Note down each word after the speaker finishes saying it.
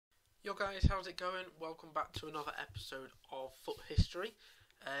Yo guys, how's it going? Welcome back to another episode of FUT History.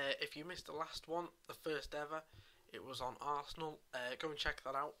 If you missed the last one, the first ever, it was on Arsenal. Go and check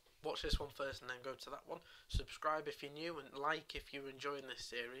that out. Watch this one first and then go to that one. Subscribe if you're new and like if you're enjoying this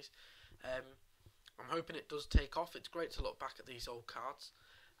series. I'm hoping it does take off. It's great to look back at these old cards.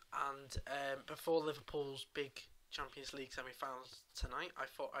 And before Liverpool's big Champions League semi-finals tonight, I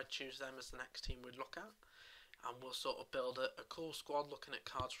thought I'd choose them as the next team we'd look at. And we'll sort of build a cool squad looking at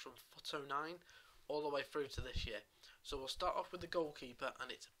cards from FUT 09 all the way through to this year. So we'll start off with the goalkeeper, and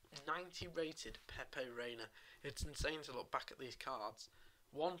it's 90 rated Pepe Reina. It's insane to look back at these cards.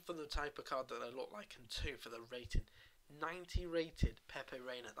 One, for the type of card that they look like, and two, for the rating. 90 rated Pepe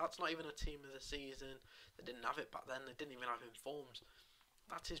Reina. That's not even a team of the season. They didn't have it back then. They didn't even have informs.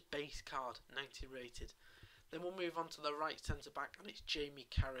 That's his base card, 90 rated. Then we'll move on to the right centre back, and it's Jamie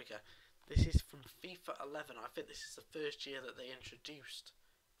Carragher. This is from FIFA 11. I think this is the first year that they introduced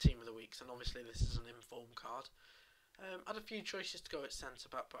Team of the Weeks, and obviously this is an inform card. I had a few choices to go at centre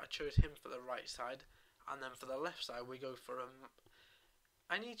back, but I chose him for the right side, and then for the left side we go for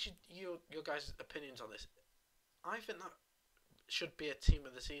I need your guys' opinions on this. I think that should be a Team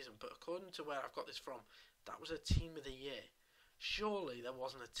of the Season, but according to where I've got this from, that was a Team of the Year. Surely there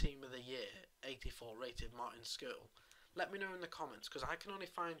wasn't a Team of the Year 84 rated Martin Skirtle. Let me know in the comments, because I can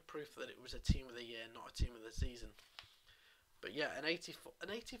only find proof that it was a Team of the Year, not a Team of the Season. But yeah, an 84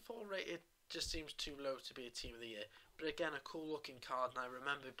 rated just seems too low to be a Team of the Year. But again, a cool looking card, and I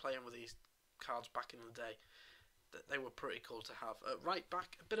remember playing with these cards back in the day. That they were pretty cool to have. At right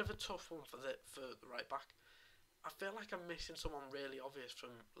back, a bit of a tough one for the right back. I feel like I'm missing someone really obvious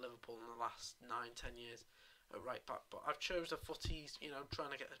from Liverpool in the last 9-10 years at right back. But I've chose a footies,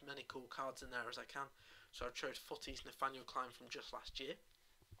 trying to get as many cool cards in there as I can. So I chose footies Nathaniel Klein from just last year.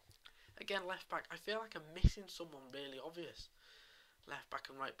 Again, left back, I feel like I'm missing someone really obvious. Left back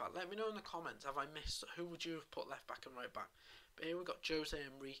and right back. Let me know in the comments, have I missed, who would you have put left back and right back? But here we've got Jose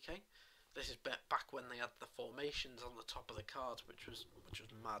Enrique. This is back when they had the formations on the top of the cards, which was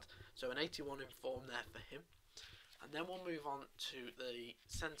mad. So an 81 in form there for him. And then we'll move on to the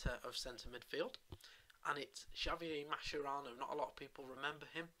centre of centre midfield. And it's Javier Mascherano. Not a lot of people remember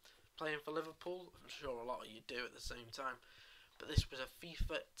him playing for Liverpool. I'm sure a lot of you do at the same time. But this was a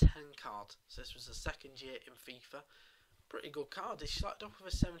FIFA 10 card. So this was the second year in FIFA. Pretty good card. He started off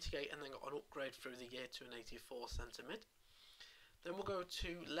with a 78 and then got an upgrade through the year to an 84 centre mid. Then we'll go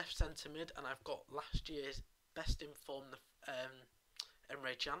to left centre mid, and I've got last year's best informed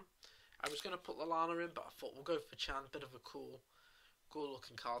Emre Can. I was going to put Lallana in, but I thought we'll go for Can. Bit of a cool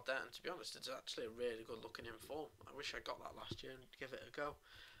looking card there, and to be honest, it's actually a really good looking inform. I wish I got that last year and give it a go.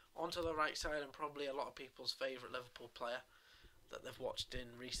 Onto the right side, and probably a lot of people's favourite Liverpool player that they've watched in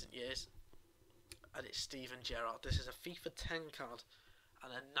recent years, and it's Steven Gerrard. This is a FIFA 10 card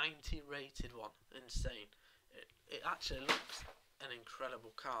and a 90 rated one. Insane. It actually looks an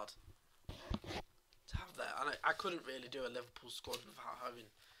incredible card to have there, and I couldn't really do a Liverpool squad without having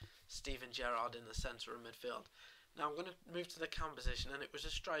Steven Gerrard in the centre of midfield. Now I'm going to move to the cam position, and it was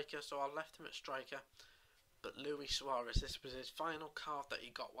a striker, so I left him at striker. But Luis Suarez, this was his final card that he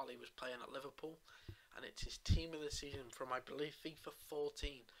got while he was playing at Liverpool, and it's his Team of the Season from, I believe, FIFA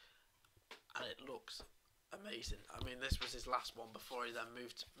 14, and it looks amazing. I mean, this was his last one before he then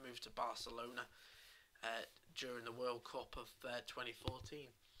moved to Barcelona during the World Cup of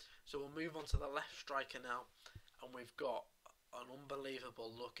 2014. So we'll move on to the left striker now, and we've got an unbelievable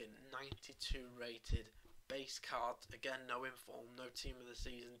looking 92 rated base card. Again, no inform, no Team of the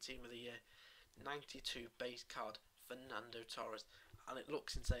Season, Team of the Year. 92 base card, Fernando Torres, and it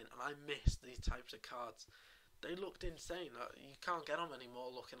looks insane, and I miss these types of cards. They looked insane. You can't get them anymore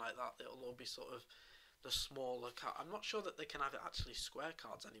looking like that. It'll all be sort of the smaller card. I'm not sure that they can have it actually square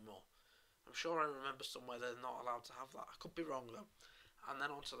cards anymore. I'm sure I remember somewhere they're not allowed to have that. I could be wrong though. And then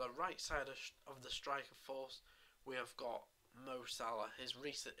onto the right side of the striker force, we have got Mo Salah. His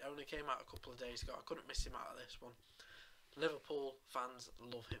recent, it only came out a couple of days ago. I couldn't miss him out of this one. Liverpool fans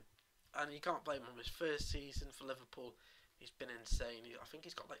love him. And you can't blame him. His first season for Liverpool, he's been insane. I think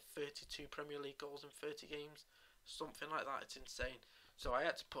he's got like 32 Premier League goals in 30 games, something like that. It's insane. So I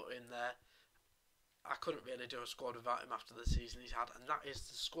had to put in there. I couldn't really do a squad without him after the season he's had, and that is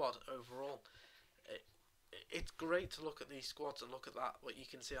the squad overall. It's great to look at these squads and look at that, what you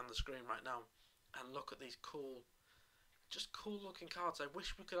can see on the screen right now, and look at these cool looking cards. I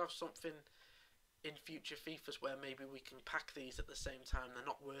wish we could have something in future FIFAs where maybe we can pack these at the same time. They're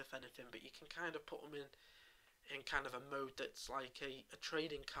not worth anything, but you can kind of put them in kind of a mode that's like a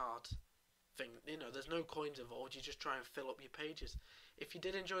trading card thing. There's no coins involved. You just try and fill up your pages. If you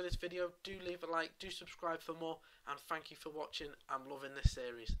did enjoy this video, do leave a like, do subscribe for more, and thank you for watching. I'm loving this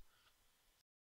series.